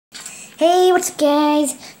Hey, what's up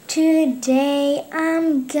guys? Today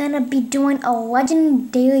I'm gonna be doing a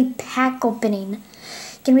legendary pack opening.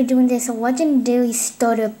 Gonna be doing this legendary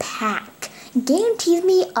starter pack. Guarantees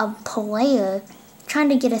me a player. Trying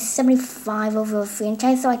to get a 75 over a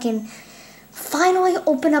franchise so I can finally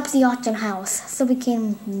open up the auction house. So we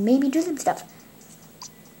can maybe do some stuff.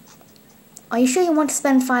 Are you sure you want to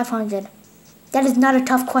spend 500? That is not a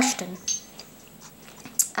tough question.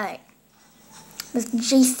 Alright. With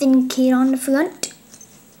Jason Kidd on the front.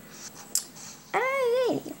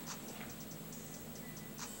 Alright.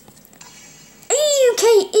 UK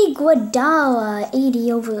Iguodala,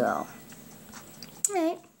 80 overall.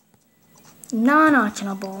 Alright.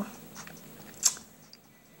 Non-auctionable.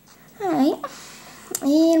 Alright.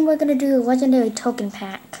 And we're gonna do a legendary token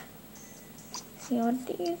pack. See what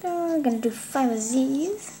these are. We're gonna do 5 of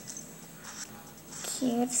these.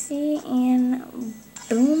 Okay, let's see. And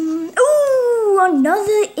boom. Ooh,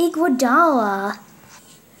 another Iguodala.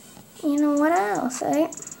 You know what else,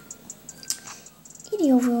 right?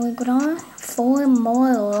 80 overall Iguodala. 4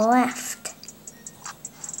 more left.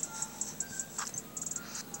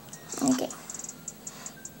 Okay.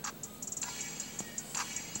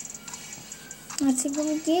 Let's see what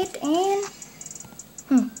we get. And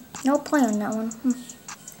no play on that one.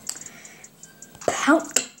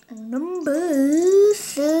 Pack number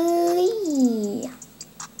 3.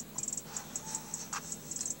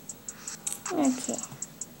 Okay.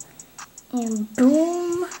 And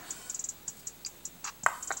boom.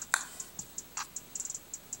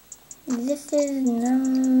 This is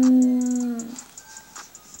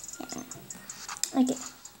okay.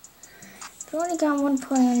 We only got one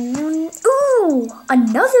play on one. Ooh!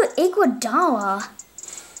 Another Iguodala.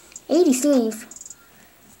 80 sleeve.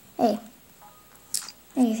 Hey,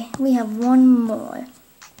 we have one more.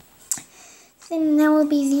 Then that will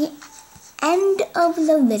be the end of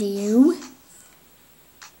the video.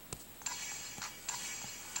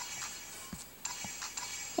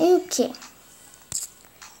 Okay.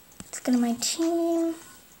 Let's go to my team.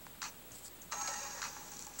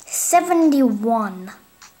 71.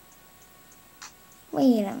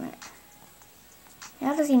 Wait a minute.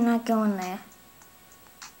 How does he not go in there?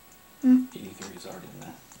 83 is already in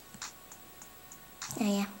there.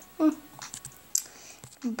 Yeah.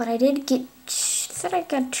 But I did get, said I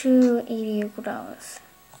got 2 $80 dollars.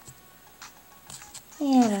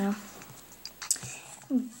 Yeah, I don't know.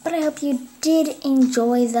 But I hope you did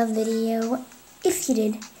enjoy the video. If you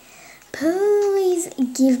did, please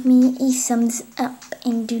give me a thumbs up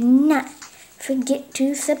and do not forget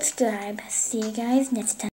to subscribe. See you guys next time.